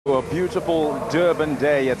a beautiful Durban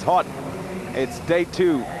day. It's hot. It's day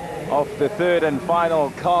 2 of the third and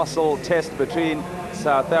final Castle Test between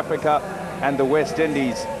South Africa and the West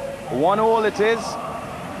Indies. 1-1 it is,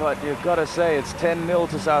 but you've got to say it's 10-0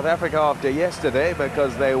 to South Africa after yesterday,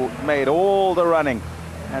 because they made all the running,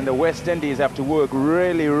 and the West Indies have to work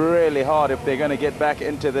really, really hard if they're going to get back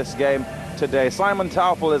into this game today. Simon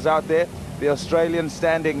Taufel is out there, the Australian,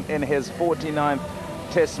 standing in his 49th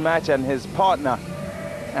Test match, and his partner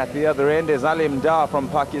at the other end is Alim Dar from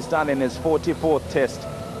Pakistan in his 44th Test.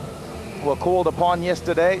 Were called upon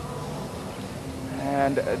yesterday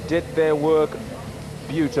and did their work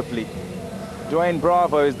beautifully. Dwayne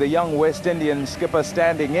Bravo is the young West Indian skipper,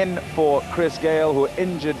 standing in for Chris Gayle, who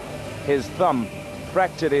injured his thumb,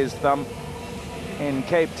 fractured his thumb in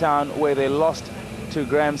Cape Town, where they lost to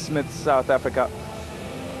Graeme Smith, South Africa.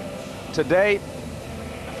 Today,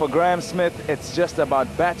 for Graeme Smith, it's just about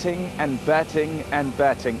batting and batting and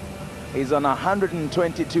batting. He's on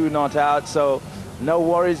 122 not out, so no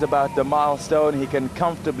worries about the milestone. He can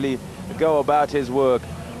comfortably go about his work.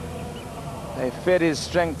 They fed his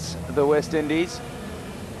strengths, the West Indies,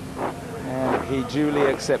 and he duly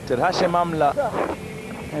accepted. Hashim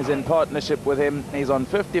Amla is in partnership with him. He's on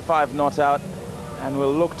 55 not out and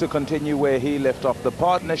will look to continue where he left off. The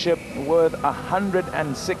partnership worth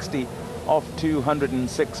 160 of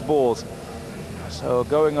 206 balls, so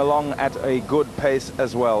going along at a good pace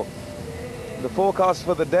as well. The forecast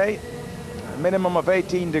for the day: minimum of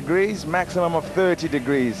 18 degrees, maximum of 30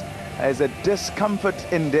 degrees. There's a discomfort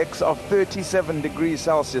index of 37 degrees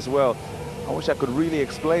Celsius. Well, I wish I could really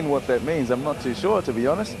explain what that means. I'm not too sure, to be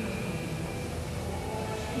honest.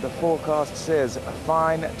 The forecast says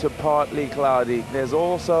fine to partly cloudy. There's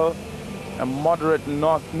also a moderate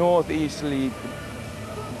northeasterly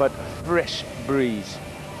but fresh breeze.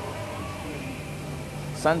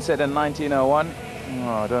 Sunset in 1901.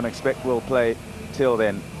 I don't expect we'll play till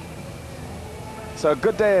then. So a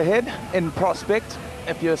good day ahead in prospect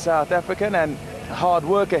if you're South African, and hard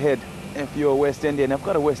work ahead if you're West Indian. I've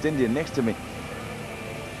got a West Indian next to me,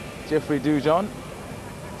 Jeffrey Dujon.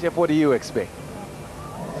 Jeff, what do you expect?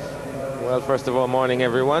 Well, first of all, morning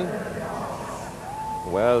everyone.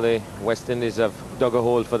 Well, the West Indies have dug a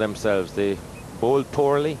hole for themselves. They bowled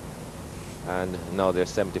poorly, and now they're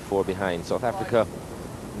 74 behind. South Africa,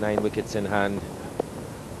 9 wickets in hand,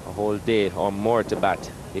 a whole day or more to bat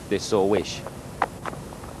if they so wish.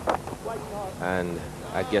 And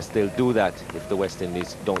I guess they'll do that if the West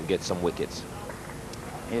Indies don't get some wickets.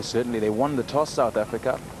 Yes, certainly. They won the toss, South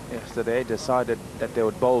Africa, yesterday. Decided that they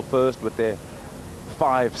would bowl first with their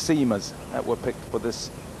 5 seamers that were picked for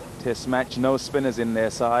this Test match. No spinners in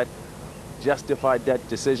their side. Justified that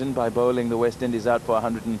decision by bowling the West Indies out for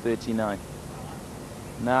 139.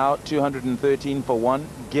 Now 213 for 1.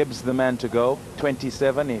 Gibbs the man to go.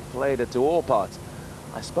 27. He played it to all parts.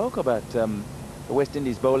 I spoke about the West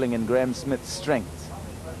Indies bowling in Graeme Smith's strengths.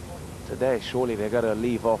 Today, surely they've got to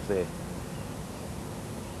leave off there.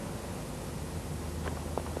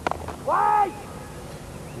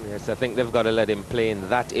 Yes, I think they've got to let him play in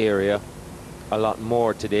that area a lot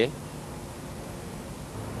more today.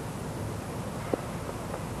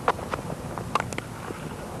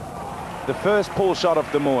 The first pull shot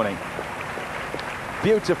of the morning,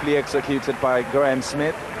 beautifully executed by Graeme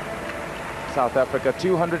Smith. South Africa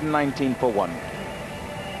 219 for 1.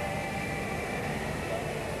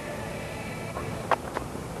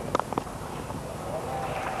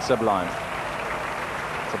 Sublime.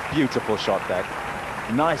 It's a beautiful shot, that.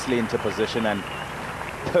 Nicely into position and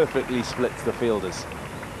perfectly splits the fielders.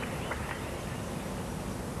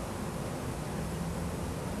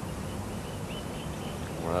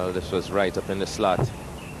 Well, this was right up in the slot,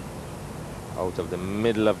 out of the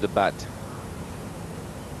middle of the bat.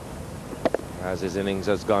 As his innings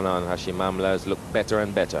has gone on, Hashim Amla has looked better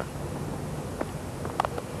and better.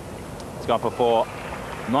 It's gone for 4.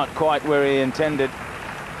 Not quite where he intended,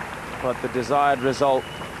 but the desired result.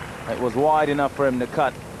 It was wide enough for him to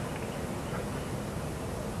cut.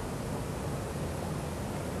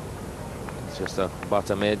 It's just a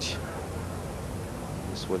bottom edge.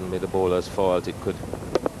 This wouldn't be the bowler's fault. It could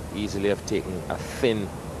easily have taken a thin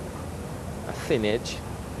edge.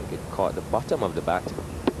 I think it caught the bottom of the bat.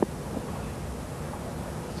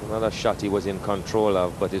 It's another shot he was in control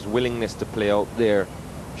of, but his willingness to play out there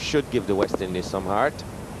should give the West Indies some heart.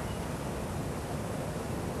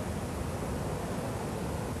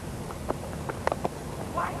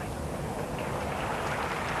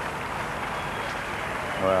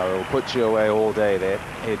 Well, it'll put you away all day there.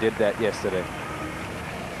 He did that yesterday.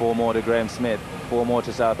 4 more to Graeme Smith, 4 more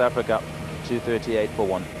to South Africa. 238 for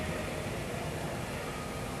 1.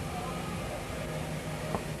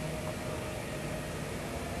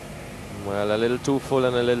 Well, a little too full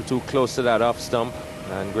and a little too close to that off stump,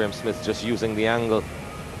 and Graeme Smith just using the angle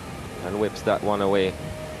and whips that one away.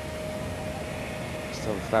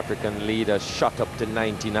 South African lead has shot up to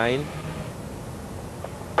 99.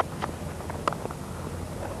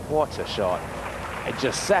 What a shot. It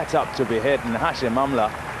just sat up to be hit, and Hashim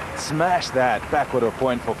Amla smashed that backward of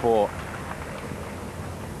point for 4.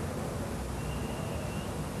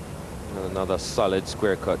 Another solid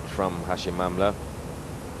square cut from Hashim Amla.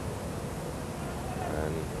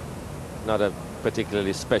 And not a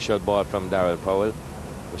particularly special ball from Darrell Powell. It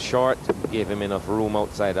was short, gave him enough room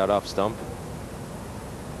outside that off stump.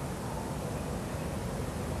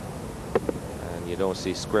 And you don't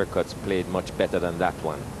see square cuts played much better than that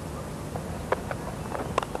one.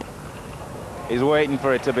 He's waiting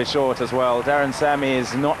for it to be short as well. Darren Sammy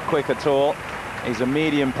is not quick at all. He's a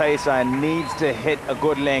medium pacer and needs to hit a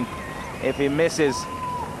good length. If he misses,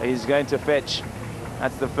 he's going to fetch.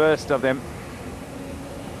 That's the first of them.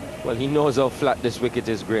 Well, he knows how flat this wicket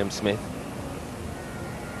is, Graeme Smith.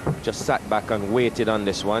 Just sat back and waited on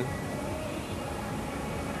this one.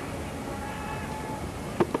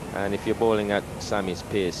 And if you're bowling at Sammy's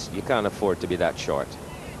pace, you can't afford to be that short.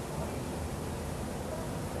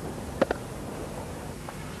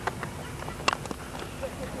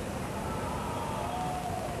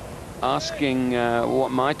 Asking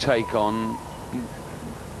what my take on,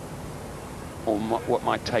 or what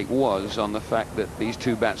my take was on the fact that these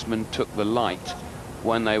two batsmen took the light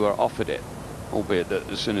when they were offered it, albeit that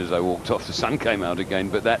as soon as they walked off the sun came out again,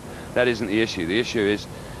 but that isn't the issue. The issue is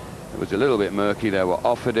it was a little bit murky. They were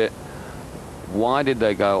offered it. Why did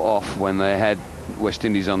they go off when they had West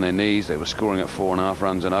Indies on their knees? They were scoring at 4.5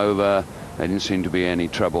 runs and over. There didn't seem to be any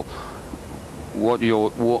trouble. What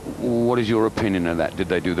is your opinion of that? Did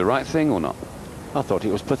they do the right thing or not? I thought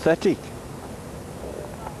it was pathetic.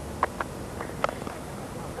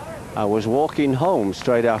 I was walking home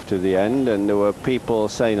straight after the end, and there were people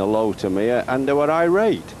saying hello to me, and they were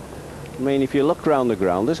irate. I mean, if you look around the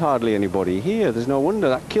ground, there's hardly anybody here. There's no wonder.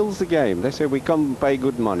 That kills the game. They say we come and pay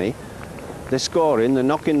good money. They're scoring, they're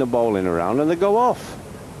knocking the bowling around, and they go off.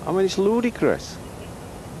 I mean, it's ludicrous.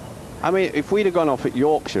 I mean, if we'd have gone off at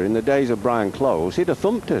Yorkshire in the days of Brian Close, he'd have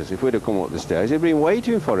thumped us. If we'd have come up the stairs, he'd been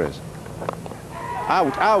waiting for us.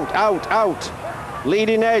 Out, out, out, out.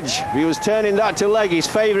 Leading edge. He was turning that to leg, his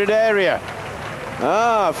favourite area.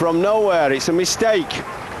 Ah, from nowhere. It's a mistake.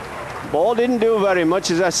 Ball didn't do very much,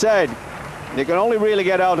 as I said. You can only really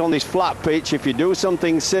get out on this flat pitch if you do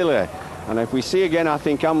something silly. And if we see again, I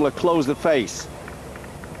think Amla closed the face.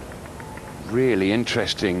 Really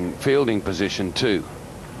interesting fielding position too.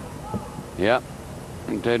 Yeah,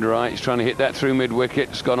 dead right. He's trying to hit that through mid-wicket.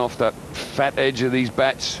 It's gone off that fat edge of these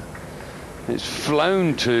bats. It's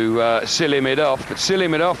flown to silly mid-off, but silly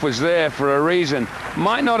mid-off was there for a reason.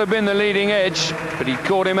 Might not have been the leading edge, but he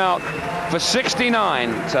caught him out for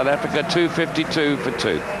 69. South Africa 252 for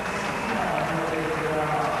 2.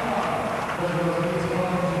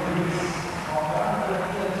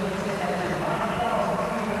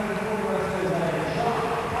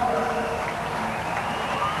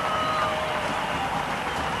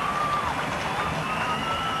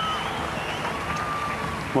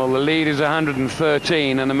 Well, the lead is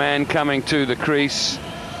 113, and the man coming to the crease,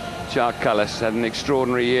 Jacques Kallis, had an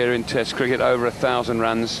extraordinary year in Test cricket, over 1,000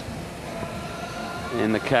 runs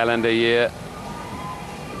in the calendar year.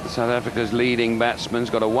 South Africa's leading batsman's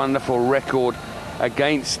got a wonderful record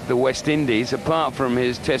against the West Indies, apart from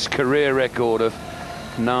his Test career record of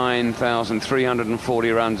 9,340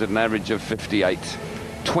 runs at an average of 58.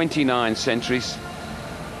 29 centuries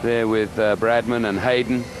there with Bradman and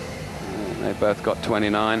Hayden. They both got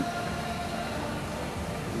 29.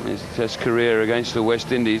 His Test career against the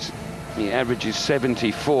West Indies, he averages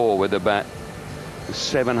 74 with the bat,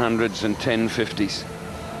 700s and 1050s.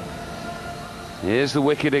 Here's the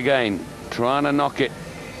wicket again, trying to knock it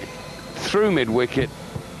through mid-wicket,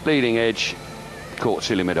 leading edge, caught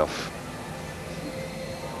silly mid-off.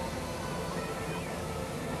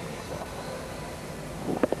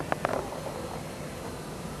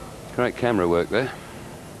 Great camera work there.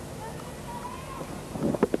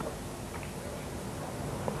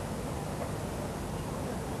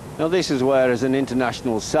 Now this is where, as an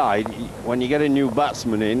international side, when you get a new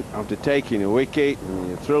batsman in after taking a wicket and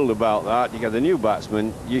you're thrilled about that, you get a new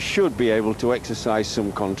batsman, you should be able to exercise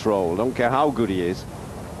some control. Don't care how good he is.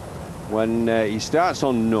 When he starts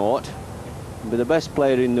on naught, be the best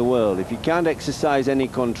player in the world. If you can't exercise any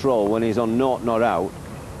control when he's on naught, not out,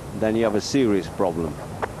 then you have a serious problem.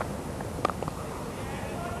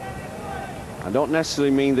 I don't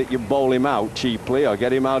necessarily mean that you bowl him out cheaply or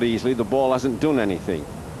get him out easily. The ball hasn't done anything.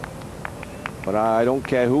 But I don't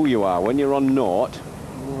care who you are. When you're on naught,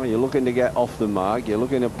 well, you're looking to get off the mark. You're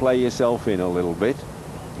looking to play yourself in a little bit,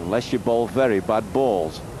 unless you bowl very bad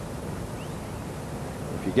balls.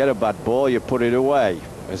 If you get a bad ball, you put it away,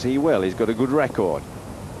 as he will. He's got a good record.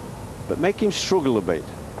 But make him struggle a bit.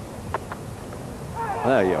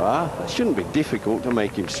 There you are. That shouldn't be difficult to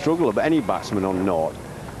make him struggle, but any batsman on naught.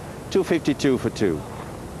 252 for 2.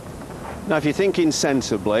 Now, if you're thinking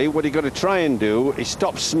sensibly, what you've got to try and do is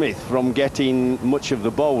stop Smith from getting much of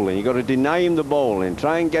the bowling. You've got to deny him the bowling.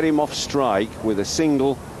 Try and get him off strike with a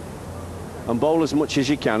single and bowl as much as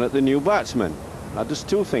you can at the new batsman. That does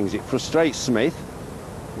two things. It frustrates Smith,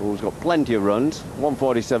 who's got plenty of runs.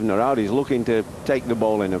 147 are out. He's looking to take the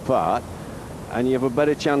bowling apart. And you have a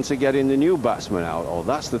better chance of getting the new batsman out. Oh,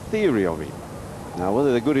 that's the theory of it. Now,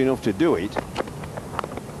 whether they're good enough to do it...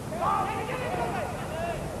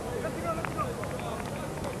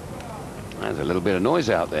 There's a little bit of noise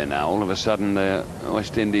out there now. All of a sudden, the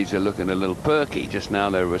West Indies are looking a little perky. Just now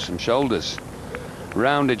there were some shoulders,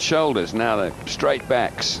 rounded shoulders. Now they're straight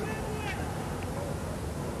backs.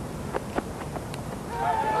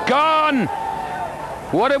 Gone!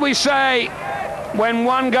 What did we say? When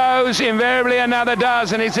one goes, invariably another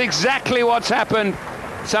does, and it's exactly what's happened.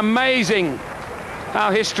 It's amazing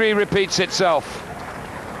how history repeats itself.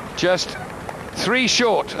 Just 3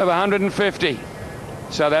 short of 150.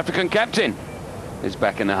 South African captain is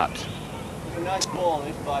back in the hut. It was a nice ball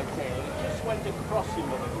this by Taylor. It just went across him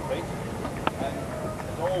a little bit, and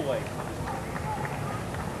as always.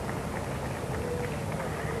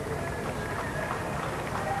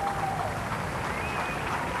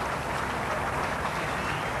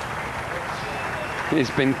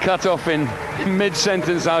 He's been cut off in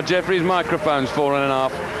mid-sentence. Our Jeffrey's microphone's fallen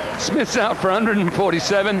off. Smith's out for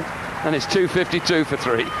 147, and it's 252 for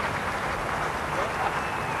 3.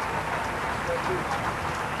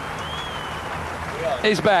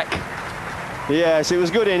 He's back. Yes, it was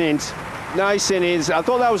good innings. Nice innings. I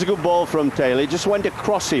thought that was a good ball from Taylor. It just went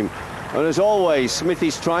across him. And as always, Smith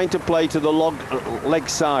is trying to play to the leg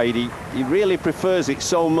side. He really prefers it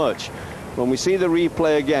so much. When we see the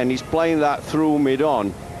replay again, he's playing that through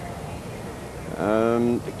mid-on.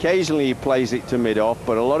 Occasionally he plays it to mid-off,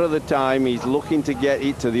 but a lot of the time he's looking to get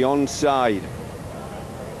it to the onside.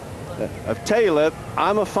 Of Taylor,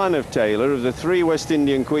 I'm a fan of Taylor. Of the 3 West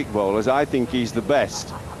Indian quick bowlers, I think he's the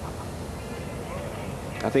best.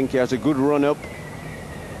 I think he has a good run-up.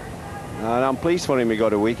 And I'm pleased for him he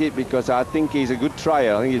got a wicket, because I think he's a good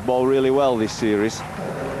trier. I think he's bowled really well this series.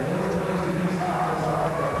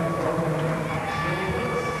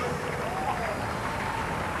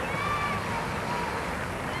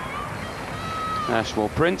 Ashwell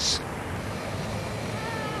Prince.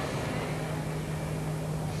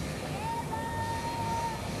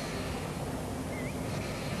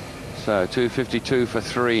 So 252 for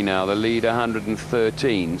 3 now, the lead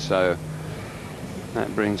 113, so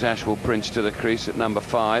that brings Ashwell Prince to the crease at number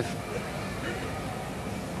 5.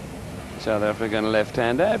 South African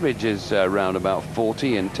left-hand average is around about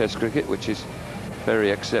 40 in Test cricket, which is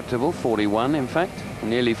very acceptable. 41 in fact,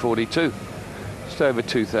 nearly 42. Just over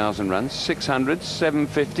 2,000 runs, 600,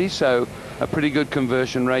 750, so a pretty good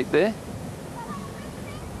conversion rate there.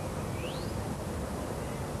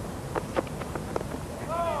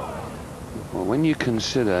 When you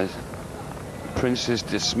consider Prince's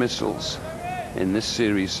dismissals in this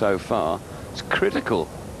series so far, it's critical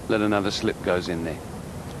that another slip goes in there.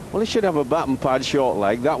 Well, he should have a bat and pad short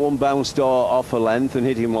leg. That one bounced off a length and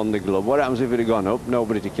hit him on the glove. What happens if it had gone up?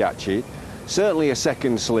 Nobody to catch it. Certainly a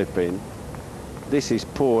second slip in. This is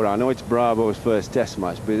poor. I know it's Bravo's first Test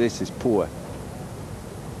match, but this is poor.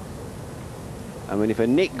 I mean, if a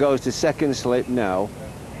nick goes to second slip now,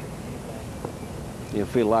 he'll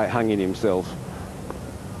feel like hanging himself.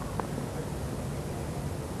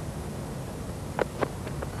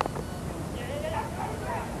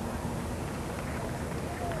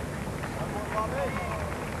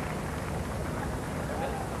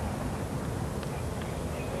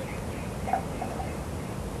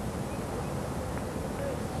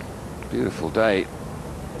 Beautiful day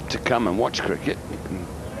to come and watch cricket. You can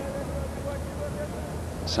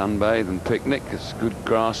sunbathe and picnic. There's good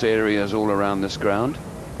grass areas all around this ground.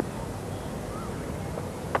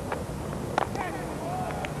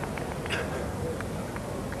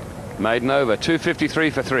 Maiden over, 253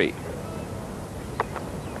 for 3.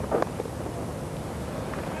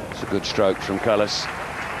 It's a good stroke from Cullis.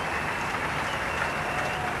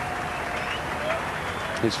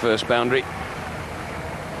 His first boundary.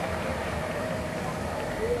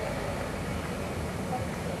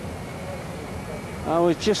 I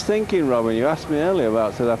was just thinking, Robin, you asked me earlier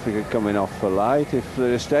about South Africa coming off for light. If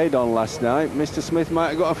they'd have stayed on last night, Mr. Smith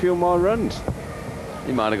might have got a few more runs.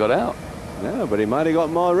 He might have got out. Yeah, but he might have got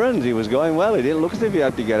more runs. He was going well. It didn't look as if he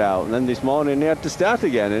had to get out. And then this morning he had to start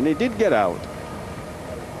again, and he did get out.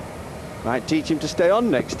 Might teach him to stay on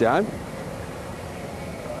next time.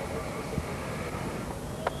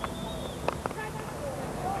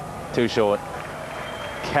 Too short.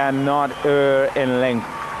 Cannot err in length,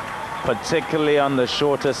 particularly on the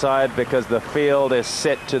shorter side, because the field is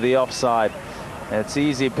set to the offside. It's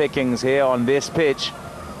easy pickings here on this pitch,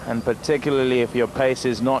 and particularly if your pace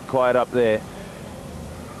is not quite up there.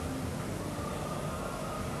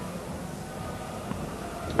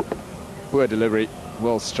 Poor delivery,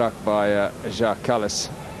 well struck by Jacques Kallis.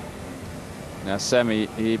 Now Sammy,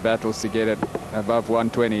 he battles to get it above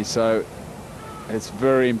 120, so it's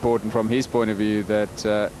very important from his point of view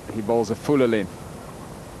that he bowls a fuller length.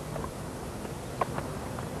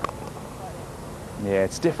 Yeah,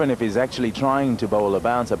 it's different if he's actually trying to bowl a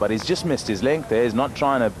bouncer, but he's just missed his length there. He's not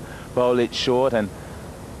trying to bowl it short, and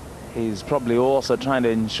he's probably also trying to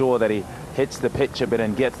ensure that he hits the pitch a bit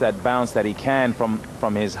and gets that bounce that he can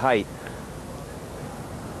from his height.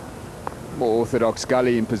 More orthodox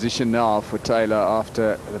gully in position now for Taylor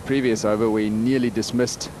after the previous over. We nearly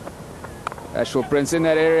dismissed Ashwell Prince in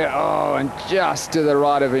that area. Oh, and just to the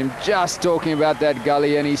right of him, just talking about that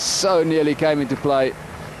gully, and he so nearly came into play.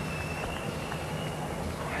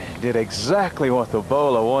 He did exactly what the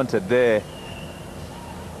bowler wanted there.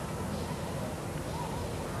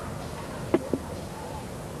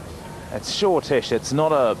 It's shortish. It's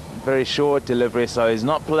not a very short delivery, so he's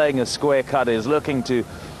not playing a square cut. He's looking to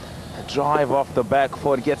drive off the back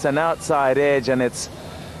foot, gets an outside edge, and it's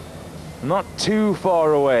not too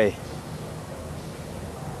far away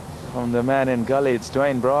from the man in gully. It's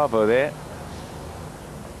Dwayne Bravo there.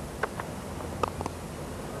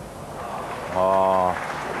 Oh,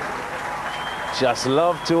 just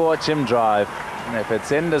love to watch him drive. And if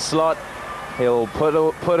it's in the slot, he'll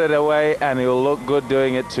put it away, and he'll look good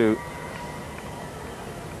doing it too.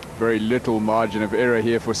 Very little margin of error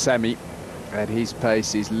here for Sammy. At his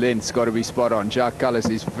pace, his length's got to be spot on. Jacques Kallis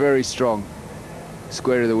is very strong.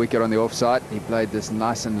 Square of the wicket on the offside. He played this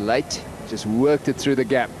nice and late. Just worked it through the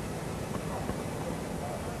gap.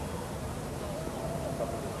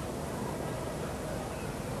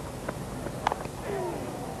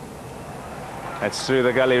 It's through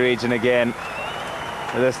the gully region again.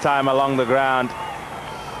 This time along the ground.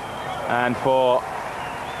 And for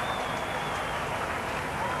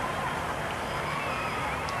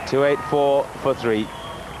 284 for 3.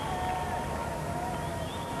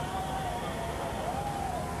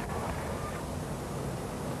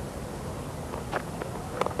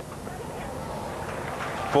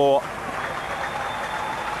 Four.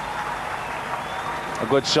 A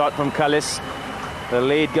good shot from Kallis. The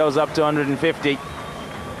lead goes up to 150.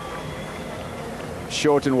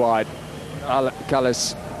 Short and wide.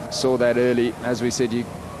 Kallis saw that early. As we said, you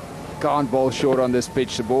can't bowl short on this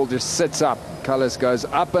pitch. The ball just sits up. Kallis goes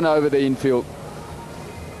up and over the infield.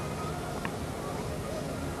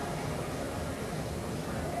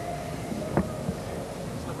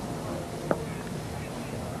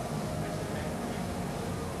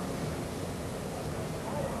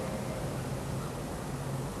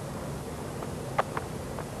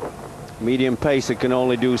 Medium pacer can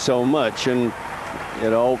only do so much, and you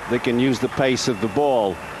know they can use the pace of the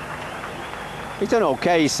ball. He's done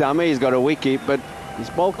okay, Sammy. He's got a wicket, but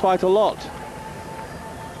he's bowled quite a lot.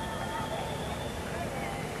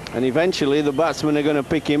 And eventually the batsmen are going to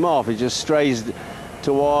pick him off. He just strays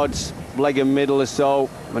towards leg and middle or so,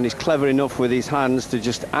 and he's clever enough with his hands to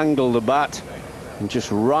just angle the bat and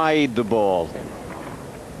just ride the ball.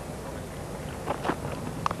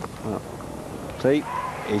 See,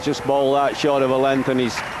 he just bowled that short of a length, and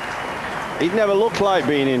he'd never looked like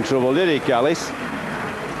being in trouble, did he, Kallis?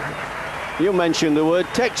 You mentioned the word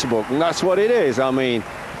textbook, and that's what it is. I mean,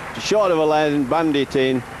 short of a length, band it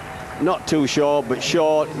in. Not too short, but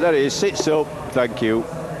short. There it is, sits up. Thank you.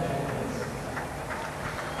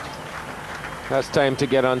 That's time to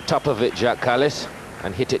get on top of it, Jacques Kallis,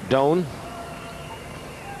 and hit it down.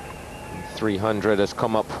 300 has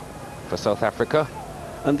come up for South Africa.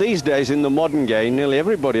 And these days in the modern game, nearly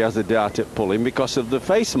everybody has a dart at pulling because of the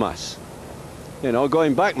face mask. You know,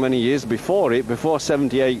 going back many years before it, before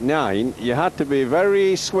 78-9, you had to be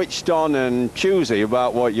very switched on and choosy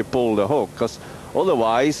about what you pulled the hook, because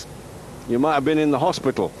otherwise you might have been in the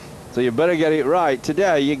hospital. So you better get it right.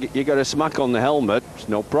 Today you got a smack on the helmet. It's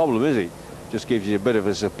no problem, is it? Just gives you a bit of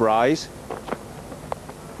a surprise.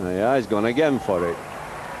 Yeah, he's gone again for it.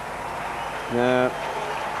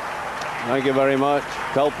 Thank you very much.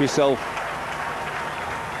 Help yourself.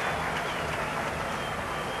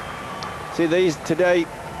 See, these today,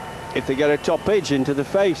 if they get a top edge into the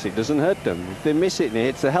face, it doesn't hurt them. If they miss it and it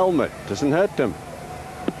hits the helmet, it doesn't hurt them.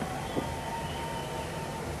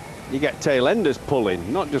 You get tail enders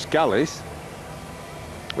pulling, not just Gallis.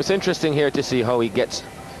 It's interesting here to see how he gets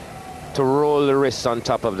to roll the wrists on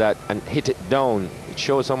top of that and hit it down. It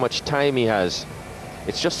shows how much time he has.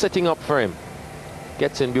 It's just setting up for him.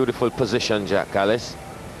 Gets in beautiful position, Jack Gallis.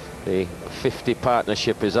 The 50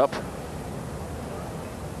 partnership is up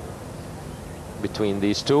between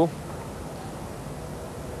these two.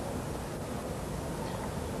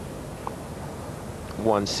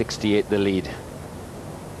 .168 the lead.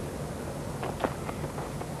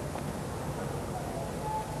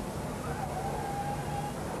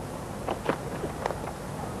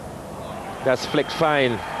 That's flicked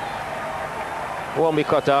fine. Won't be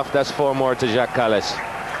cut off. That's 4 more to Jack Gallis.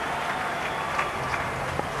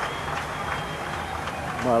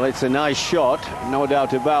 Well, it's a nice shot, no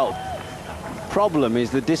doubt about. Problem is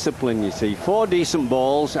the discipline, you see. 4 decent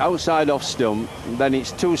balls outside off stump, then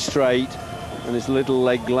it's 2 straight and it's little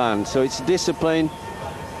leg land. So it's discipline,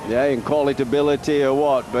 yeah, and call it ability or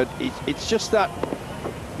what, but it's just that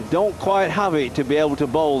you don't quite have it to be able to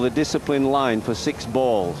bowl the discipline line for 6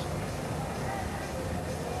 balls.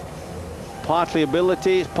 Partly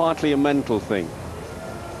ability, it's partly a mental thing.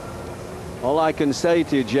 All I can say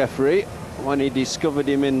to you, Jeffrey, when he discovered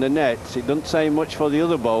him in the nets, it doesn't say much for the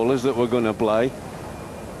other bowlers that were going to play.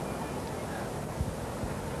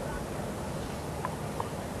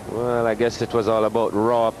 Well, I guess it was all about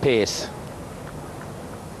raw pace.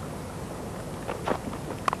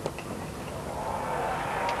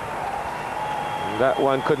 That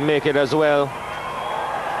one could make it as well.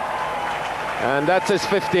 And that's his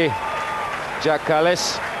 50, Jack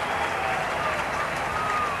Gallis.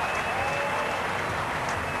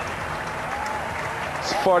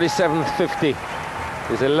 It's 47-50.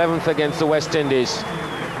 His 11th against the West Indies.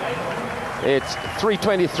 It's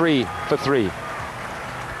 323 for 3.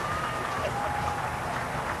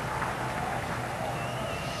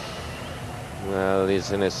 Well,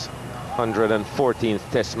 he's in his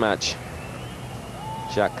 114th Test match.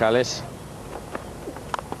 Jack Gallis.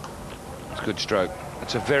 It's a good stroke.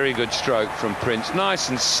 It's a very good stroke from Prince. Nice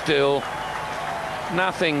and still.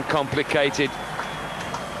 Nothing complicated.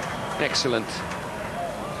 Excellent.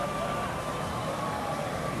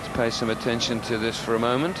 Let's pay some attention to this for a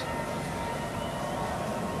moment.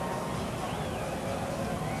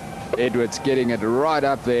 Edwards getting it right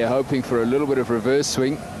up there, hoping for a little bit of reverse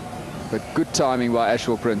swing, but good timing by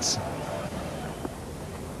Ashwell Prince.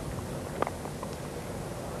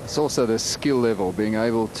 It's also the skill level, being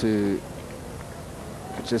able to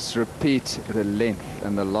just repeat the length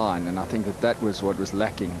and the line, and I think that was what was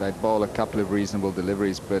lacking. They'd bowl a couple of reasonable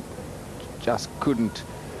deliveries, but just couldn't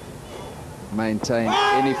maintain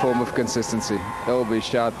any form of consistency. LB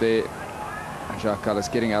shout there, and Jacques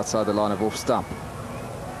Gallis getting outside the line of off stump.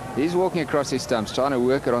 He's walking across his stumps, trying to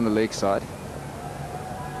work it on the leg side.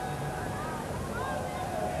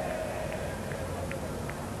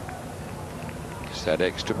 Just that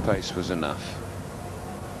extra pace was enough.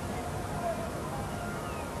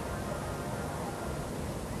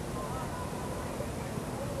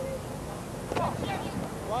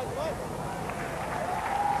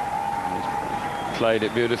 He's played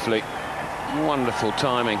it beautifully. Wonderful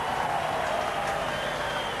timing.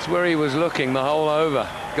 It's where he was looking the whole over.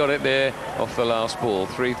 Got it there off the last ball.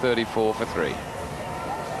 334 for 3.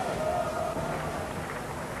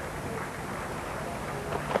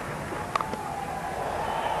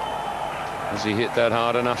 Has he hit that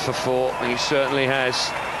hard enough for 4? He certainly has.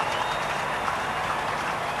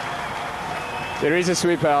 There is a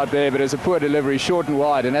sweeper out there, but it's a poor delivery, short and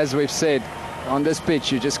wide, and as we've said, on this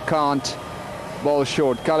pitch you just can't bowl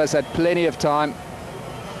short. Gallis had plenty of time.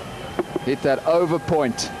 Hit that over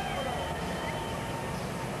point.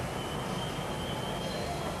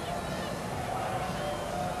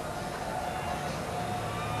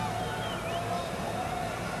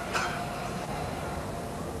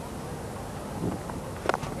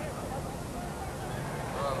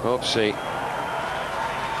 Oopsie.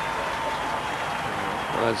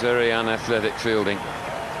 Well, that's very unathletic fielding.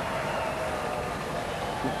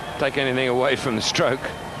 Take anything away from the stroke.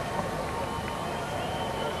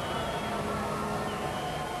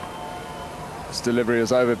 This delivery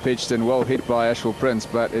was over pitched and well hit by Ashwell Prince,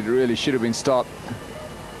 but it really should have been stopped.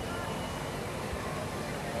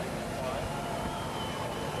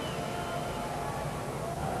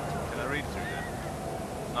 Can I read through that?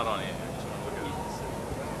 Not on it.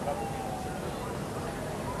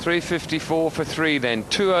 354 for 3 then.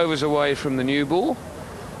 2 overs away from the new ball.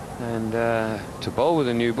 And to bowl with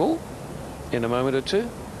a new ball in a moment or two,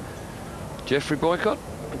 Jeffrey Boycott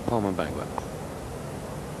and Palmer Bangor.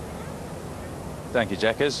 Thank you,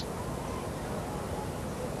 Jackers.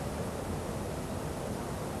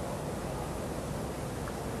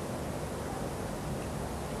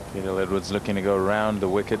 Peter Edwards looking to go round the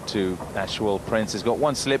wicket to Ashwell Prince. He's got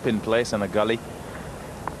one slip in place and a gully.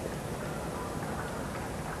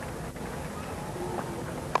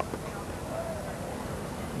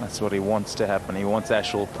 That's what he wants to happen. He wants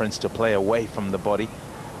Ashwell Prince to play away from the body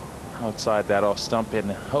outside that off stump in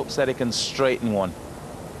hopes that he can straighten one.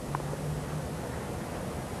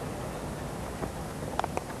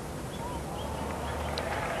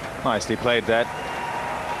 Nicely played that.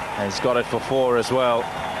 And he's got it for 4 as well.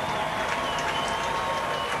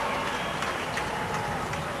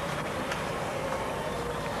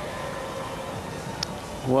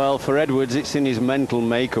 Well, for Edwards, it's in his mental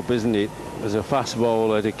makeup, isn't it, as a fast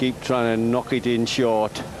bowler, to keep trying to knock it in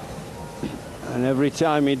short. And every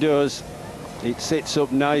time he does, it sits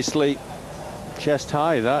up nicely, chest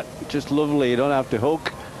high. That just lovely. You don't have to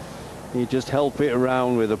hook. You just help it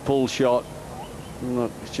around with a pull shot.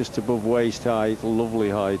 Look, it's just above waist height. It's a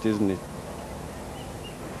lovely height, isn't it?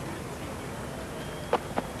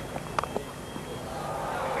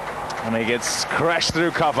 And he gets crashed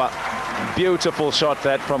through cover. Beautiful shot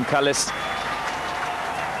that from Cullis.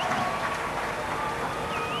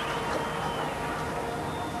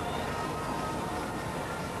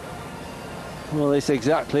 Well, it's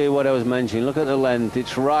exactly what I was mentioning. Look at the length.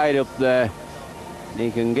 It's right up there.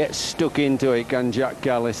 He can get stuck into it, can Jack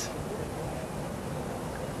Callis?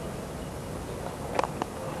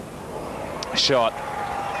 Shot.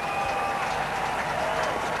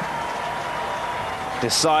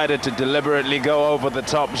 Decided to deliberately go over the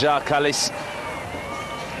top, Jacques Callis.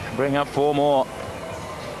 Bring up 4 more.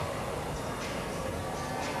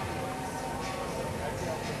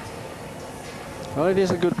 Well, it is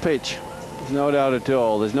a good pitch. There's no doubt at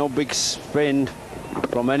all. There's no big spin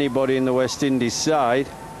from anybody in the West Indies side.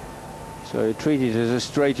 So you treat it as a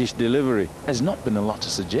straightish delivery. There's not been a lot to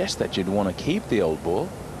suggest that you'd want to keep the old ball.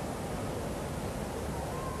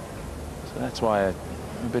 So that's why I'm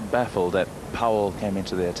a bit baffled that Powell came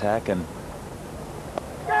into the attack and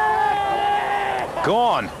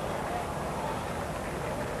gone.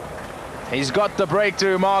 He's got the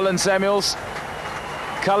breakthrough, Marlon Samuels.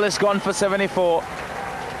 Cullis gone for 74.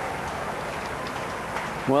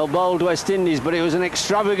 Well bowled, West Indies, but it was an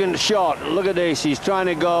extravagant shot. Look at this. He's trying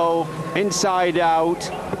to go inside out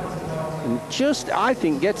and just, I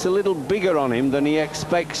think, gets a little bigger on him than he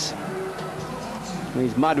expects.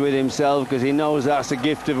 He's mad with himself because he knows that's a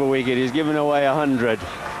gift of a wicket. He's given away 100.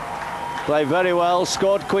 Played very well,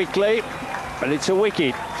 scored quickly, but it's a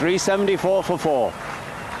wicket. 374 for 4.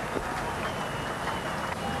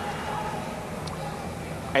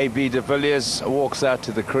 A.B. de Villiers walks out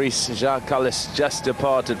to the crease. Jacques Cullis just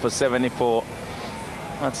departed for 74.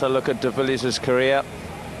 That's a look at de Villiers' career.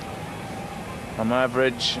 On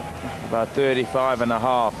average, about 35 and a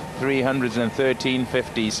half, 313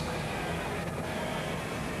 50s.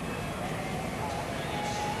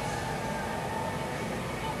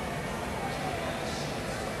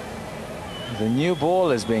 The new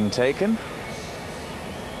ball is being taken.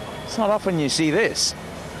 It's not often you see this.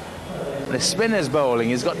 The spinner's bowling.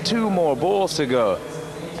 He's got 2 more balls to go.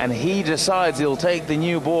 And he decides he'll take the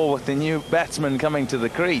new ball with the new batsman coming to the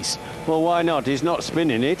crease. Well, why not? He's not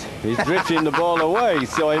spinning it. He's drifting the ball away,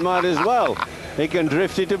 so he might as well. He can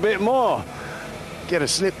drift it a bit more. Get a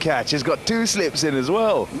slip catch. He's got 2 slips in as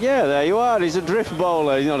well. Yeah, there you are. He's a drift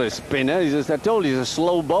bowler. He's not a spinner. He's just, I told you, he's a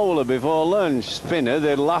slow bowler before lunch. Spinner,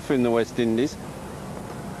 they'd laugh in the West Indies.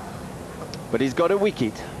 But he's got a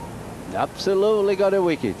wicket. Absolutely got a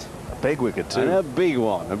wicket. A big wicket too. And a big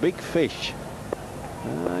one, a big fish.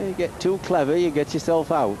 You get too clever, you get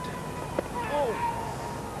yourself out.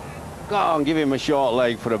 Go on, give him a short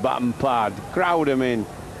leg for a bat and pad. Crowd him in.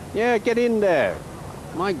 Yeah, get in there.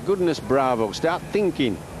 My goodness, bravo. Start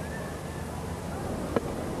thinking.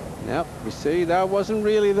 Yep, you see, that wasn't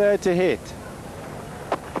really there to hit.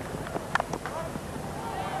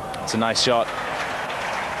 It's a nice shot.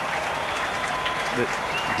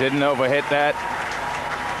 Didn't overhit that.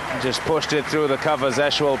 Just pushed it through the covers,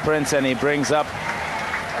 Ashwell Prince, and he brings up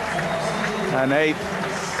an 8th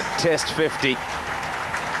Test 50.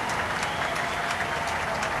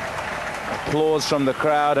 Applause from the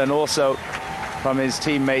crowd and also from his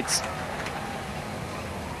teammates.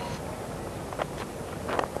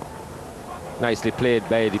 Nicely played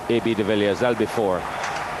by A.B. de Villiers. That'll be 4.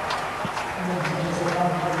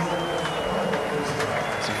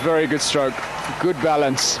 It's very good stroke, good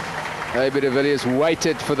balance. AB de Villiers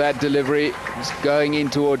waited for that delivery. He's going in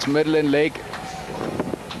towards middle and leg.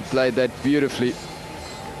 He played that beautifully.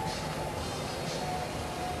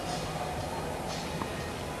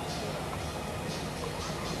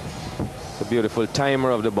 The beautiful timer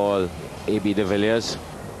of the ball, AB de Villiers.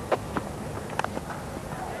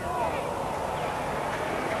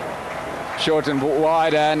 Short and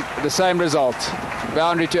wide, and the same result.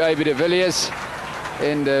 Boundary to AB de Villiers.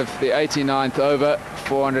 End of the 89th over,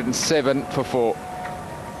 407 for 4.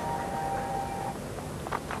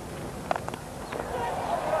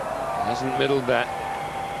 Hasn't middled that,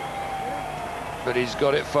 but he's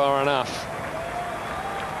got it far enough.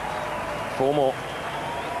 4 more.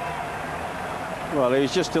 Well, he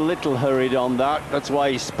was just a little hurried on that. That's why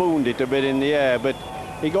he spooned it a bit in the air, but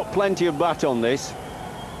he got plenty of bat on this.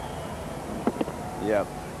 Yeah,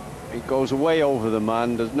 it goes way over the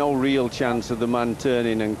man. There's no real chance of the man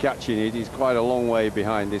turning and catching it. He's quite a long way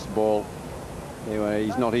behind this ball. Anyway,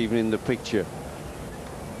 he's not even in the picture.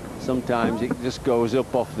 Sometimes it just goes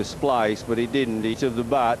up off the splice, but he didn't. He took the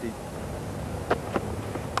bat.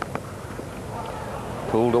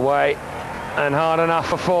 Pulled away and hard enough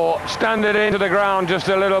for 4. Standard into the ground just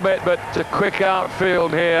a little bit, but a quick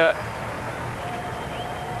outfield here.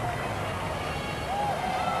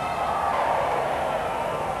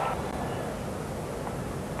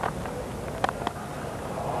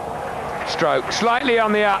 Stroke slightly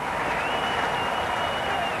on the up.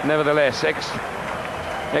 Nevertheless,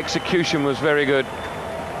 execution was very good.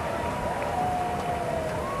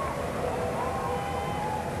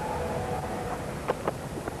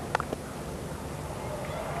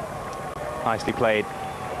 Nicely played.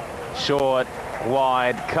 Short,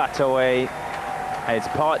 wide, cutaway. It's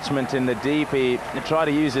Parchment in the deep. He tried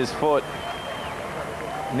to use his foot.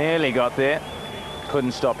 Nearly got there.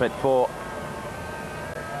 Couldn't stop it. 4.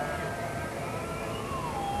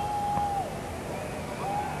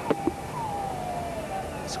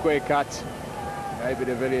 Square cut. AB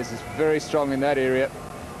de Villiers is very strong in that area.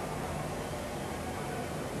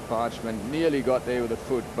 Parchment nearly got there with a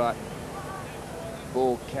foot, but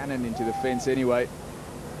ball cannon into the fence anyway.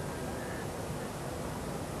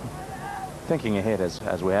 Thinking ahead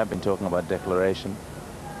as we have been talking about declaration.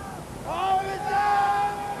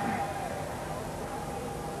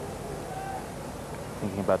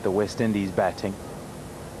 Thinking about the West Indies batting.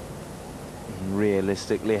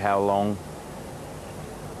 Realistically, how long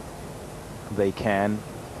they can.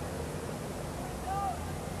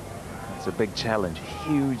 It's a big challenge,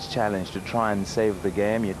 huge challenge to try and save the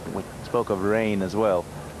game. We spoke of rain as well.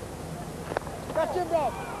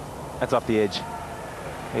 That's off the edge.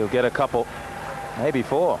 He'll get a couple, maybe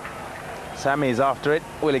 4. Sammy's after it.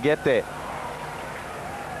 Will he get there?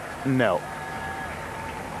 No.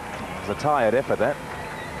 It was a tired effort, that.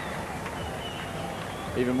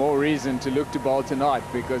 Even more reason to look to bowl tonight,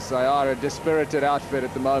 because they are a dispirited outfit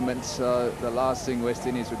at the moment. So the last thing West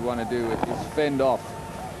Indies would want to do is fend off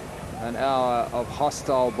an hour of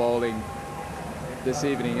hostile bowling this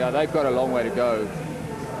evening. They've got a long way to go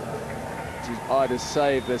to either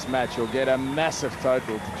save this match or get a massive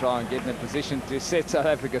total to try and get in a position to set South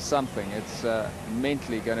Africa something. It's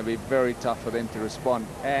mentally going to be very tough for them to respond,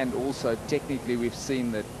 and also technically we've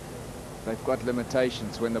seen that they've got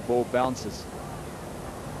limitations when the ball bounces.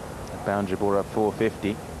 Boundary ball up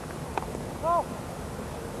 450.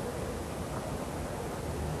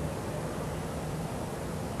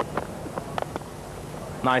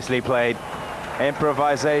 Nicely played.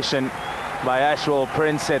 Improvisation by Ashwell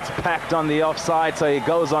Prince. It's packed on the offside, so he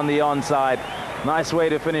goes on the onside. Nice way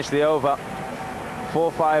to finish the over.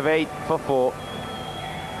 458 for 4.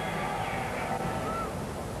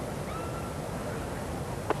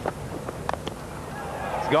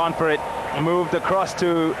 He's gone for it. Moved across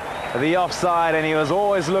to the offside, and he was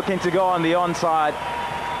always looking to go on the onside.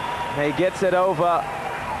 He gets it over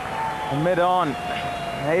mid-on.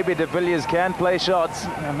 Maybe de Villiers can play shots,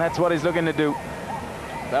 and that's what he's looking to do.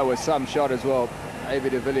 That was some shot as well.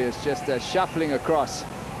 AB de Villiers just shuffling across.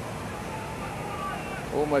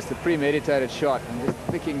 Almost a premeditated shot, and just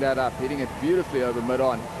picking that up, hitting it beautifully over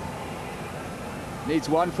mid-on. Needs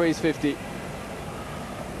 1 for his 50.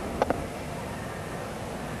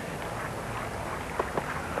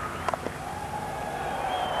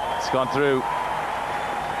 Gone through.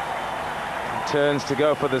 Turns to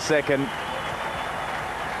go for the second.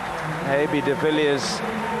 AB de Villiers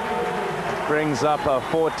brings up a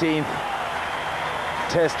 14th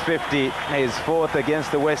Test 50, his 4th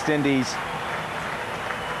against the West Indies.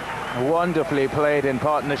 Wonderfully played in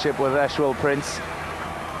partnership with Ashwell Prince,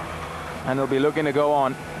 and he'll be looking to go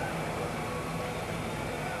on.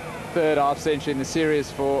 third half century in the series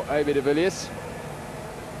for AB de Villiers.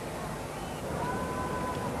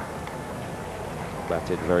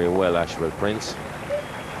 Batted very well, Ashwell Prince.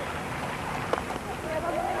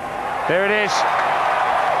 There it is,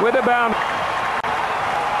 with a bound.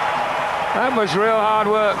 That was real hard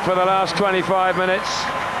work for the last 25 minutes,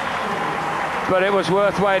 but it was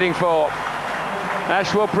worth waiting for.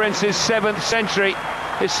 Ashwell Prince's 7th century,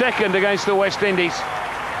 his second against the West Indies,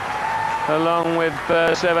 along with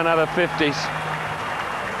 7 other 50s.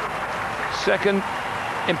 Second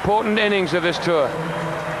important innings of this tour.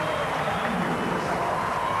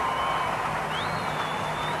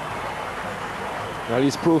 Well,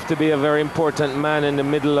 he's proved to be a very important man in the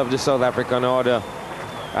middle of the South African order,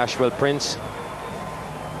 Ashwell Prince.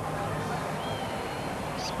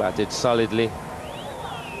 He's batted solidly.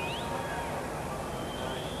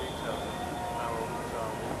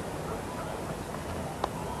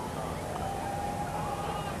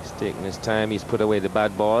 He's taken his time, he's put away the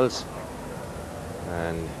bad balls,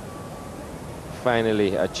 and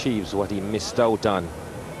finally achieves what he missed out on.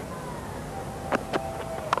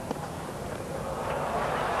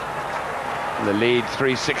 The lead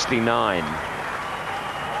 369.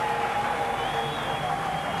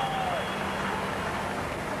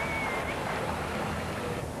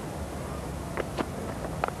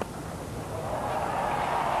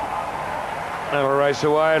 Have a race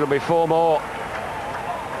away, it'll be 4 more.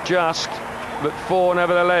 Just, but 4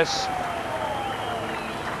 nevertheless.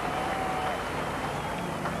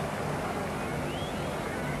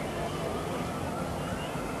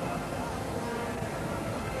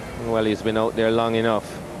 Well, he's been out there long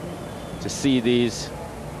enough to see these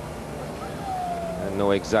and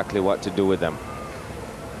know exactly what to do with them.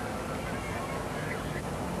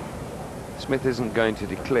 Smith isn't going to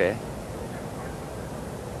declare.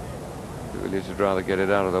 Williams would rather get it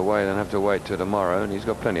out of the way than have to wait till tomorrow, and he's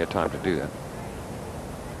got plenty of time to do that.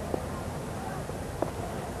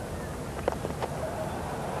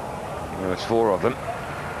 Well, there's 4 of them.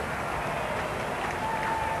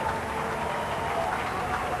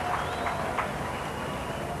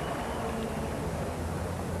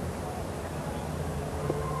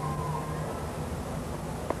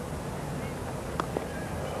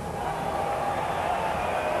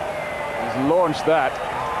 Launched that.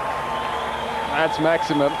 That's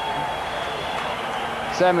maximum.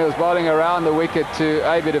 Samuel's bowling around the wicket to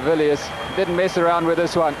AB de Villiers. Didn't mess around with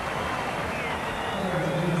this one.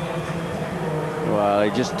 Well,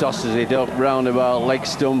 he just tosses it up round about leg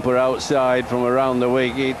stump or outside from around the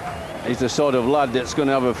wicket. He's the sort of lad that's going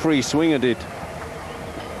to have a free swing at it.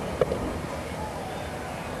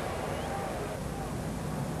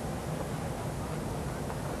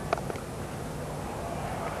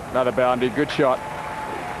 Another boundary, good shot.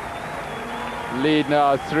 Lead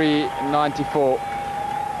now 394.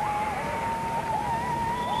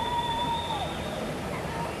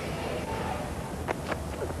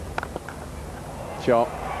 Shot.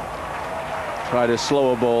 Tried a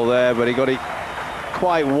slower ball there, but he got it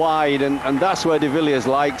quite wide, and that's where de Villiers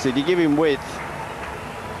likes it. You give him width,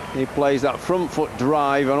 he plays that front foot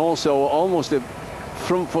drive and also almost a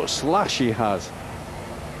front foot slash he has.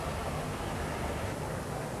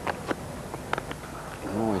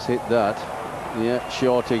 Oh, he's hit that. Yeah,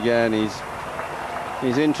 short again.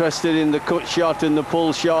 He's interested in the cut shot and the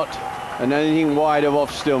pull shot, and anything wide of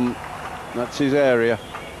off stump. That's his area.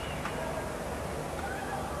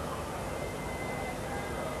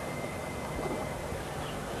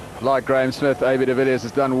 Like Graeme Smith, AB de Villiers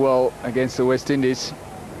has done well against the West Indies.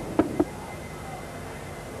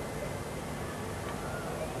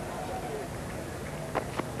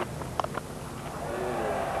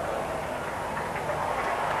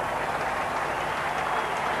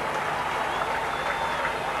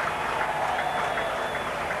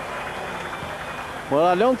 Well,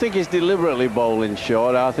 I don't think he's deliberately bowling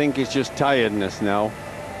short. I think it's just tiredness now.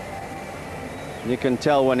 You can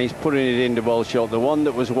tell when he's putting it into bowl short. The one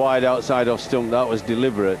that was wide outside off stump, that was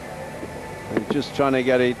deliberate. He's just trying to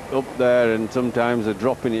get it up there, and sometimes they're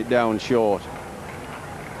dropping it down short.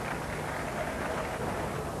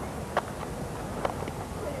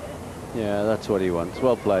 Yeah, that's what he wants.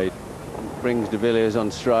 Well played. Brings de Villiers on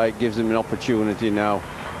strike, gives him an opportunity now,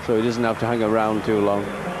 so he doesn't have to hang around too long.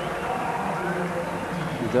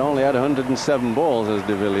 He's only had 107 balls as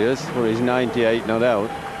de Villiers for his 98 not out.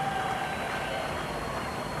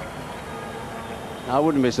 I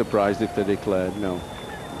wouldn't be surprised if they declared, no.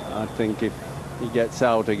 I think if he gets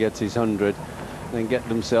out or gets his 100, then get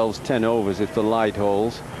themselves 10 overs if the light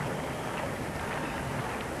holds.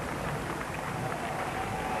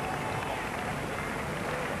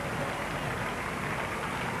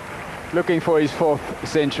 looking for his 4th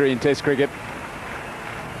century in Test cricket.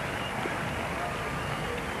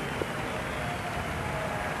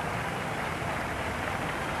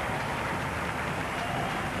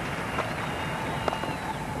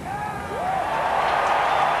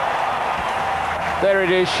 There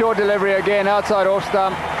it is, short delivery again, outside off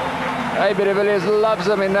stump. A.B. de Villiers loves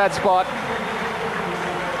them in that spot.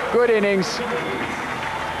 Good innings.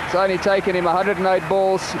 It's only taken him 108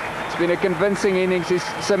 balls. It's been a convincing innings. He's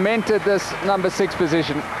cemented this number 6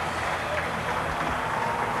 position.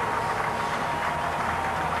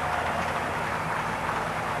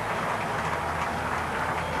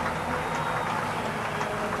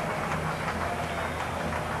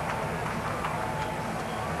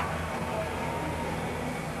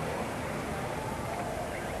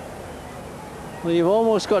 Well, you've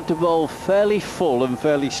almost got to bowl fairly full and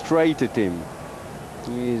fairly straight at him.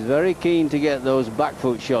 He's very keen to get those back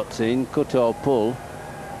foot shots in, cut or pull,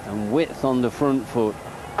 and width on the front foot.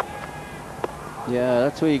 Yeah,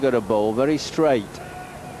 that's where you got to bowl, very straight.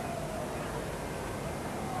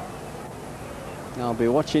 I'll be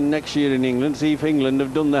watching next year in England, see if England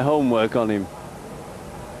have done their homework on him.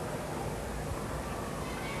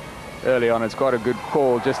 Early on, it's quite a good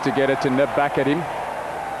call just to get it to nip back at him.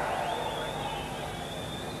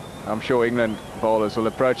 I'm sure England bowlers will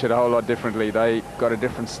approach it a whole lot differently. They got a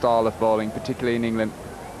different style of bowling, particularly in England.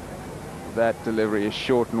 That delivery is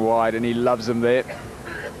short and wide, and he loves them there.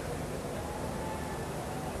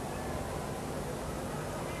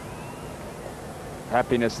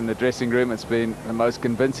 Happiness in the dressing room. It's been the most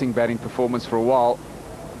convincing batting performance for a while.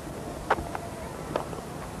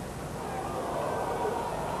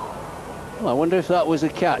 Well, I wonder if that was a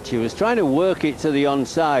catch. He was trying to work it to the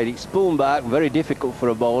onside. It spooned back, very difficult for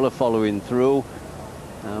a bowler following through.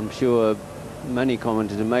 I'm sure many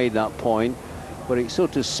commenters have made that point, but it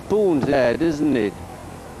sort of spooned there, doesn't it?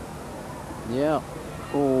 Yeah.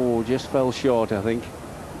 Oh, just fell short, I think.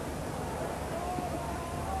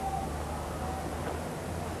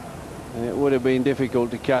 And it would have been difficult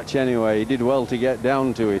to catch anyway. He did well to get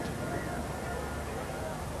down to it.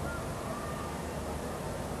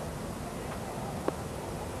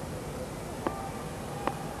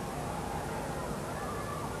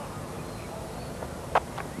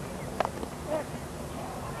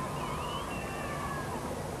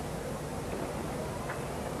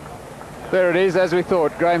 There it is, as we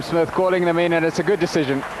thought. Graeme Smith calling them in, and it's a good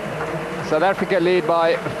decision. South Africa lead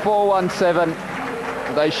by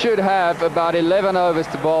 4-1-7. They should have about 11 overs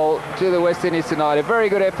to bowl to the West Indies tonight. A very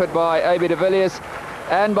good effort by A.B. de Villiers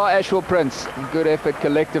and by Ashwell Prince. Good effort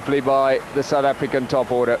collectively by the South African top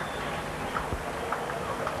order.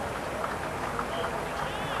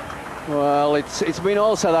 Well, it's been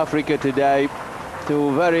all South Africa today.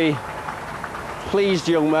 Two very pleased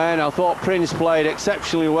young men. I thought Prince played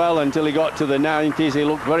exceptionally well until he got to the 90s. He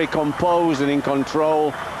looked very composed and in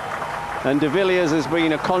control. And de Villiers has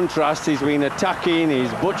been a contrast. He's been attacking,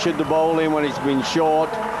 he's butchered the bowling when it's been short.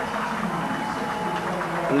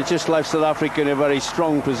 And it just left South Africa in a very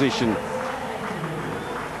strong position.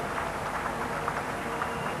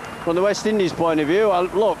 From the West Indies point of view,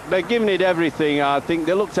 look, they're giving it everything. I think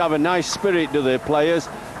they look to have a nice spirit to their players.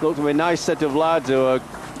 Look to be a nice set of lads who are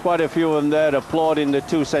quite a few of them there applauding the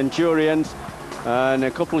 2 Centurions and a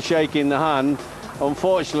couple shaking the hand.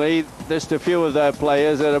 Unfortunately, just a few of their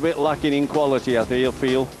players are a bit lacking in quality, I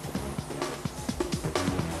feel.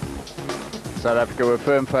 South Africa were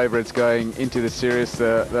firm favourites going into the series.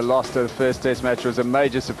 The loss to the first Test match was a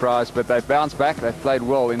major surprise, but they've bounced back. They've played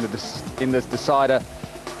well in this decider,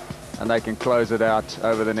 and they can close it out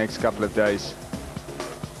over the next couple of days.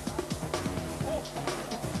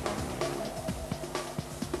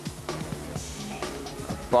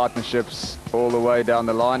 Partnerships all the way down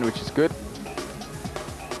the line, which is good.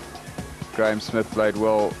 Graeme Smith played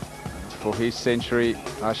well for his century.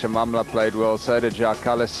 Hashim Amla played well, so did Jacques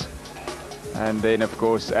Kallis. And then, of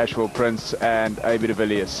course, Ashwell Prince and A.B. de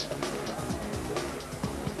Villiers.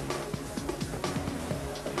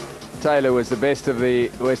 Taylor was the best of the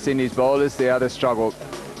West Indies bowlers. The others struggled.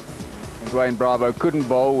 Dwayne Bravo couldn't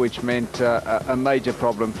bowl, which meant a major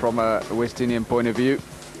problem from a West Indian point of view.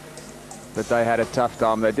 But they had a tough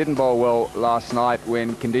time. They didn't bowl well last night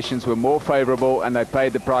when conditions were more favourable, and they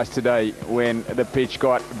paid the price today when the pitch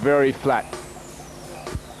got very flat.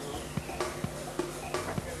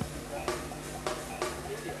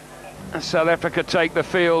 South Africa take the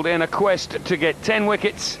field in a quest to get 10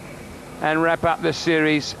 wickets and wrap up this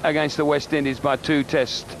series against the West Indies by 2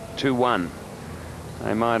 tests to 1.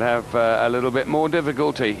 They might have a little bit more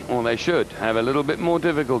difficulty, or they should have a little bit more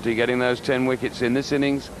difficulty getting those 10 wickets in this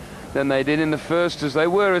innings than they did in the first, as they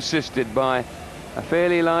were assisted by A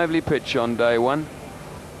fairly lively pitch on day one,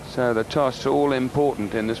 so the toss all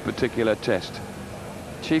important in this particular test.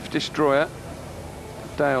 Chief destroyer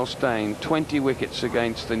Dale Steyn, 20 wickets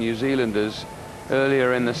against the New Zealanders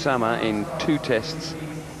earlier in the summer in 2 tests,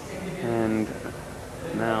 and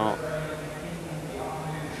now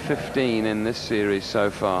 15 in this series so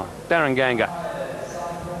far. Daren Ganga,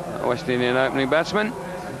 West Indian opening batsman.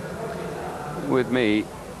 With me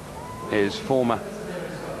is former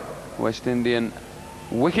West Indian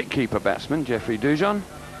wicket-keeper batsman Geoffrey Dujon.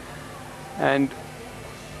 And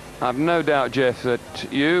I've no doubt, Jeff, that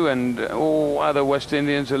you and all other West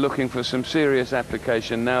Indians are looking for some serious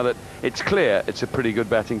application now that it's clear it's a pretty good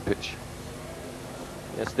batting pitch.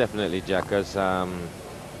 Yes, definitely, Jack, as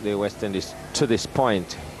the West Indies to this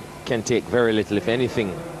point can take very little, if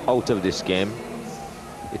anything, out of this game.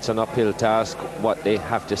 It's an uphill task. What they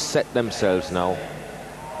have to set themselves now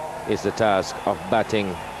is the task of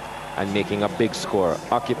batting and making a big score,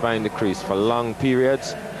 occupying the crease for long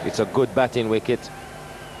periods. It's a good batting wicket,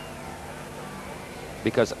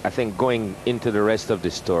 because I think going into the rest of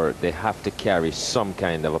this tour, they have to carry some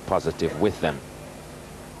kind of a positive with them.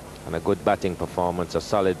 And a good batting performance, a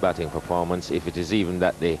solid batting performance, if it is even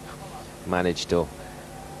that they manage to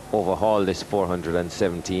overhaul this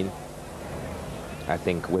 417, I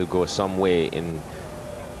think will go some way in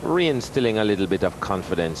reinstilling a little bit of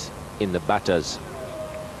confidence in the batters.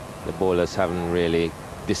 The bowlers haven't really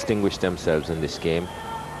distinguished themselves in this game,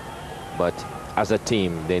 but as a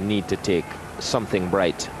team, they need to take something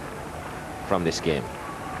bright from this game.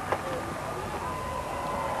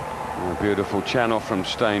 A beautiful channel from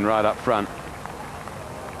Steyn right up front.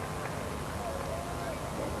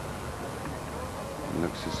 It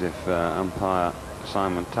looks as if umpire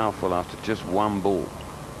Simon Taufel, after just one ball,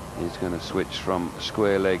 is going to switch from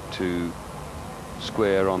square leg to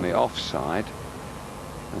square on the offside.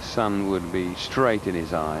 The sun would be straight in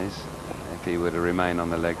his eyes if he were to remain on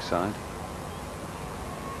the leg side.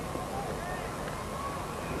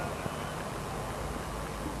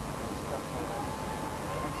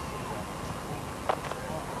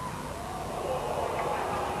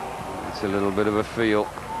 It's a little bit of a feel.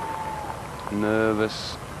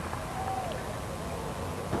 Nervous.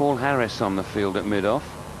 Paul Harris on the field at mid-off.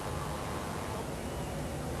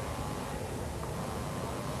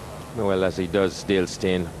 Well, as he does, Dale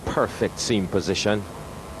Steyn, perfect seam position.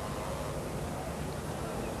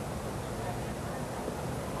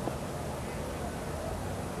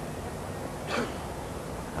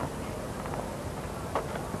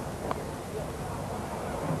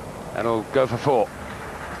 That'll go for 4.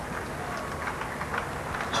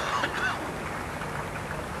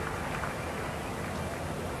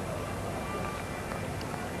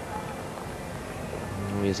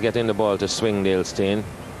 He's getting the ball to swing, Dale Steyn.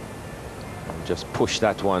 Just push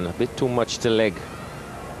that one a bit too much to leg.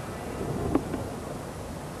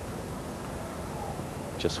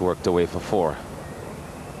 Just worked away for 4.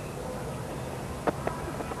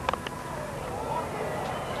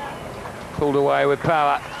 Pulled away with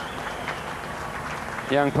power.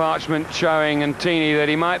 Young Parchment showing and Teeny that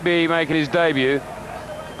he might be making his debut,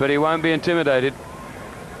 but he won't be intimidated.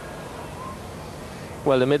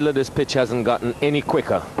 Well, the middle of this pitch hasn't gotten any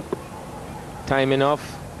quicker. Time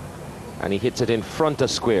enough, and he hits it in front of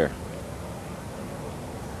square.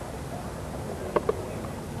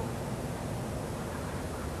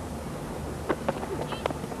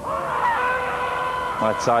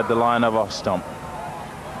 Outside the line of off stump.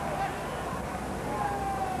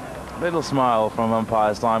 Little smile from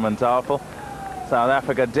umpire Simon Taufel. South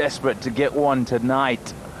Africa desperate to get one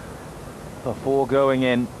tonight before going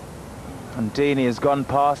in. And Deeney has gone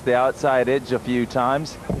past the outside edge a few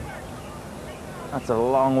times. That's a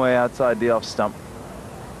long way outside the off stump.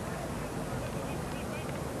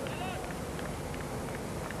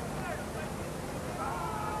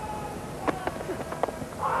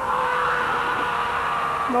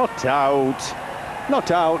 Not out.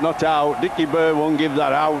 Not out, not out. Dickie Burr won't give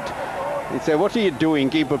that out. He said, what are you doing?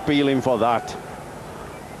 Keep appealing for that.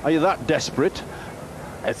 Are you that desperate?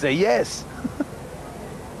 I say yes.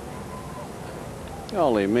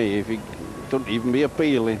 Only me, if he don't even be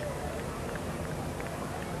appealing.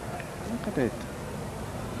 Look at it.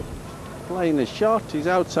 Playing a shot, he's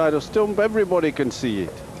outside of stump, everybody can see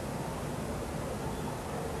it.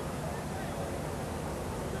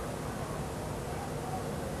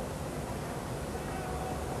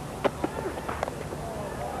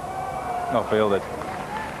 Not fielded.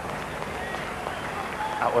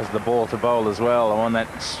 That was the ball to bowl as well, the one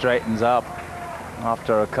that straightens up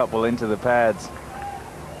after a couple into the pads.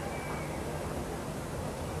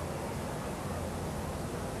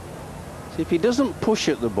 So if he doesn't push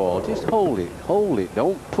at the ball, just hold it,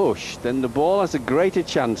 don't push. Then the ball has a greater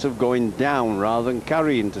chance of going down rather than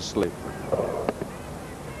carrying to slip.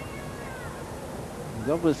 He's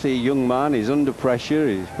obviously a young man, he's under pressure,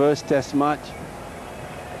 his first test match.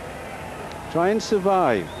 Try and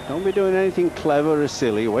survive. Don't be doing anything clever or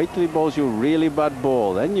silly. Wait till he bowls you a really bad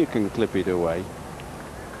ball, then you can clip it away.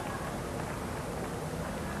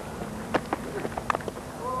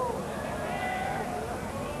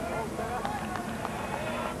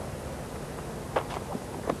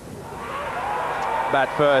 Bat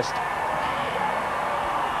first.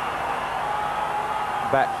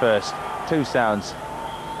 Bat first. 2 sounds.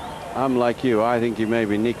 I'm like you, I think he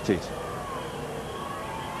maybe nicked it.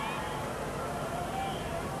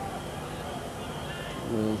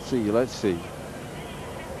 We'll see, let's see.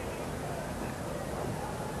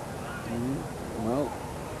 Well,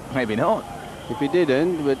 Maybe not. if he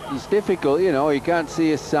didn't, but it's difficult, you know, you can't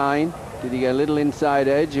see a sign. Did he get a little inside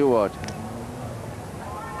edge or what?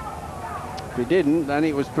 If he didn't, then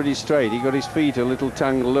it was pretty straight. He got his feet a little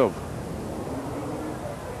tangled up.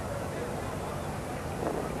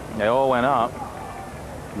 They all went up.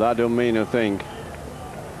 That don't mean a thing.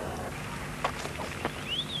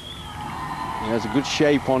 He has a good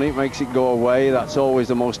shape on it, makes it go away. That's always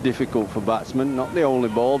the most difficult for batsmen. Not the only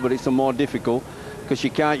ball, but it's the more difficult because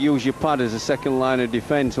you can't use your pad as a second line of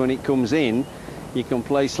defence. When it comes in, you can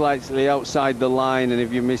play slightly outside the line, and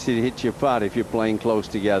if you miss it, it hits your pad if you're playing close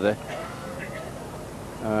together.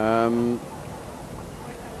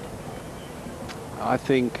 I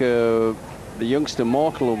think the youngster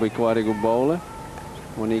Morkel will be quite a good bowler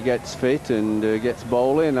when he gets fit and gets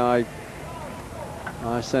bowling. I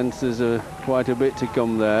sense there's quite a bit to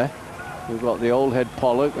come there. We've got the old head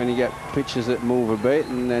Pollock when you get pitches that move a bit,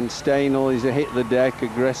 and then Stainall is a hit the deck,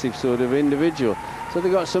 aggressive sort of individual. So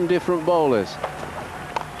they've got some different bowlers.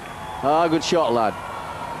 Ah, good shot, lad.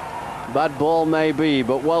 Bad ball maybe,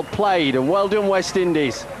 but well played and well done, West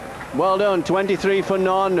Indies. Well done, 23 for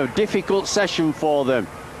none, a difficult session for them.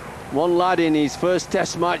 One lad in his first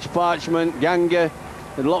test match, Parchment, Ganga,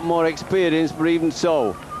 a lot more experience, but even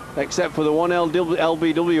so, except for the one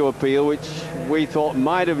LBW appeal, which we thought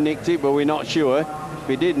might have nicked it, but we're not sure. If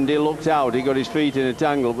he didn't, he looked out, he got his feet in a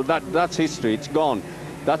tangle, but that's history, it's gone.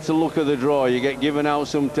 That's the look of the draw, you get given out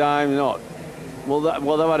sometimes, not. Well,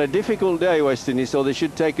 they've had a difficult day, West Indies, so they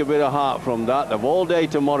should take a bit of heart from that. They've all day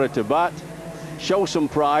tomorrow to bat. Show some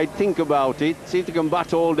pride, think about it, see if they can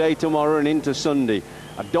bat all day tomorrow and into Sunday.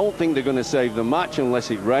 I don't think they're going to save the match unless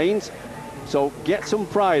it rains. So get some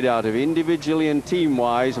pride out of it, individually and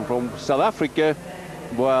team-wise. And from South Africa,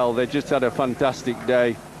 well, they just had a fantastic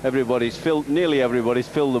day. Nearly everybody's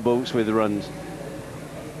filled the boots with runs.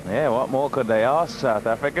 Yeah, what more could they ask, South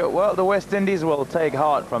Africa? Well, the West Indies will take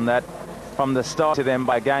heart from that, from the start to them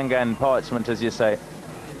by Ganga and Parchment, as you say.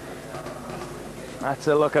 That's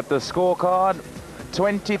a look at the scorecard.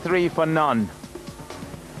 23 for none.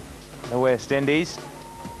 The West Indies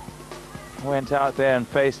went out there and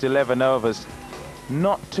faced 11 overs.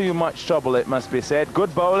 Not too much trouble, it must be said.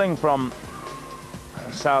 Good bowling from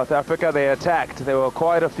South Africa. They attacked. There were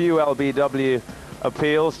quite a few LBW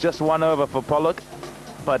appeals. Just 1 over for Pollock.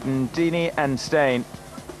 But Ndini and Steyn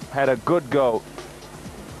had a good go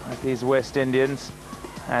at these West Indians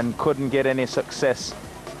and couldn't get any success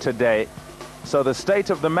today. So the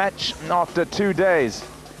state of the match after 2 days: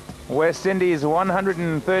 West Indies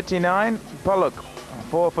 139, Pollock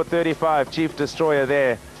 4 for 35, chief destroyer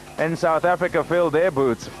there. And South Africa filled their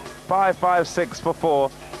boots, 556 for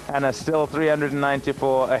 4, and are still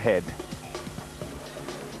 394 ahead.